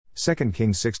2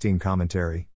 Kings 16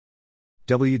 Commentary.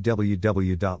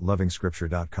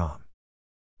 www.lovingscripture.com.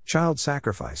 Child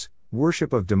sacrifice,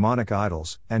 worship of demonic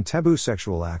idols, and taboo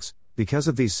sexual acts. Because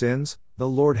of these sins, the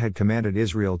Lord had commanded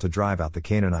Israel to drive out the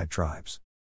Canaanite tribes.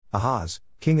 Ahaz,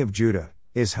 king of Judah,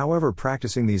 is however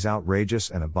practicing these outrageous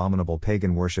and abominable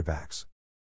pagan worship acts.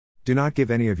 Do not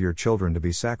give any of your children to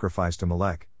be sacrificed to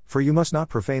Molech, for you must not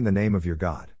profane the name of your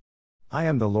God. I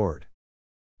am the Lord.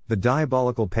 The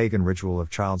diabolical pagan ritual of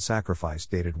child sacrifice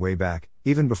dated way back,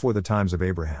 even before the times of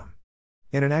Abraham.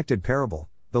 In an acted parable,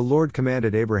 the Lord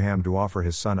commanded Abraham to offer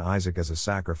his son Isaac as a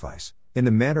sacrifice, in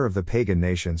the manner of the pagan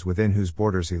nations within whose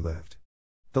borders he lived.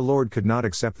 The Lord could not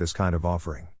accept this kind of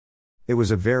offering. It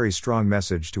was a very strong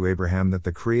message to Abraham that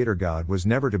the Creator God was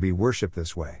never to be worshipped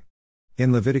this way.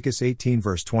 In Leviticus 18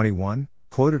 verse 21,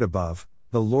 quoted above,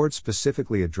 the Lord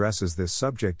specifically addresses this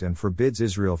subject and forbids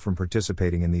Israel from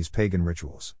participating in these pagan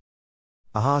rituals.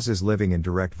 Ahaz is living in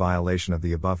direct violation of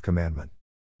the above commandment.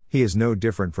 He is no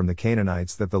different from the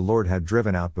Canaanites that the Lord had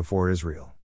driven out before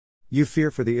Israel. You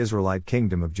fear for the Israelite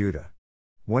kingdom of Judah.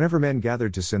 Whenever men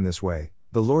gathered to sin this way,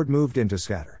 the Lord moved in to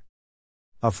scatter.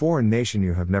 A foreign nation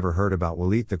you have never heard about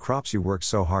will eat the crops you worked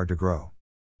so hard to grow.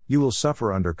 You will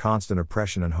suffer under constant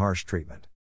oppression and harsh treatment.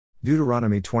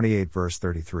 Deuteronomy 28 verse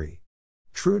 33.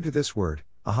 True to this word,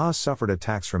 Ahaz suffered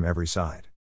attacks from every side.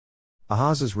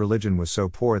 Ahaz's religion was so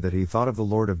poor that he thought of the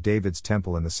Lord of David's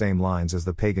temple in the same lines as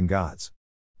the pagan gods.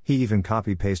 He even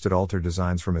copy-pasted altar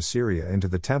designs from Assyria into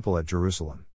the temple at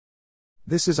Jerusalem.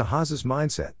 This is Ahaz's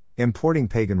mindset, importing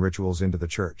pagan rituals into the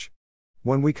church.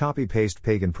 When we copy-paste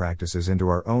pagan practices into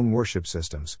our own worship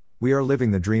systems, we are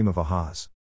living the dream of Ahaz.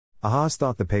 Ahaz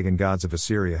thought the pagan gods of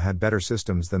Assyria had better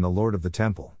systems than the Lord of the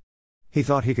temple. He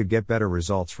thought he could get better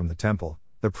results from the temple,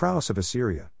 the prowess of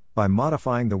Assyria, by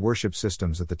modifying the worship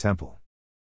systems at the temple.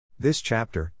 This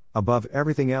chapter, above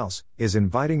everything else, is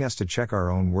inviting us to check our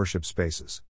own worship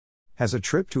spaces. Has a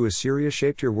trip to Assyria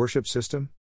shaped your worship system?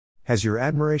 Has your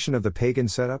admiration of the pagan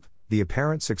setup, the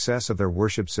apparent success of their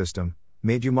worship system,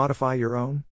 made you modify your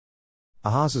own?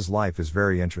 Ahaz's life is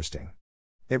very interesting.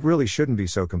 It really shouldn't be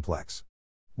so complex.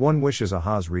 One wishes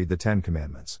Ahaz read the 10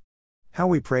 Commandments. How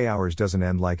we pray ours doesn't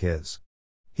end like his.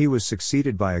 He was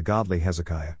succeeded by a godly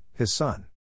Hezekiah, his son.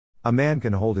 A man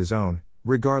can hold his own,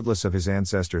 regardless of his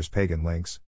ancestors' pagan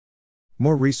links.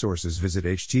 More resources visit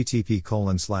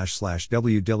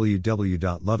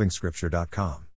http://www.lovingscripture.com.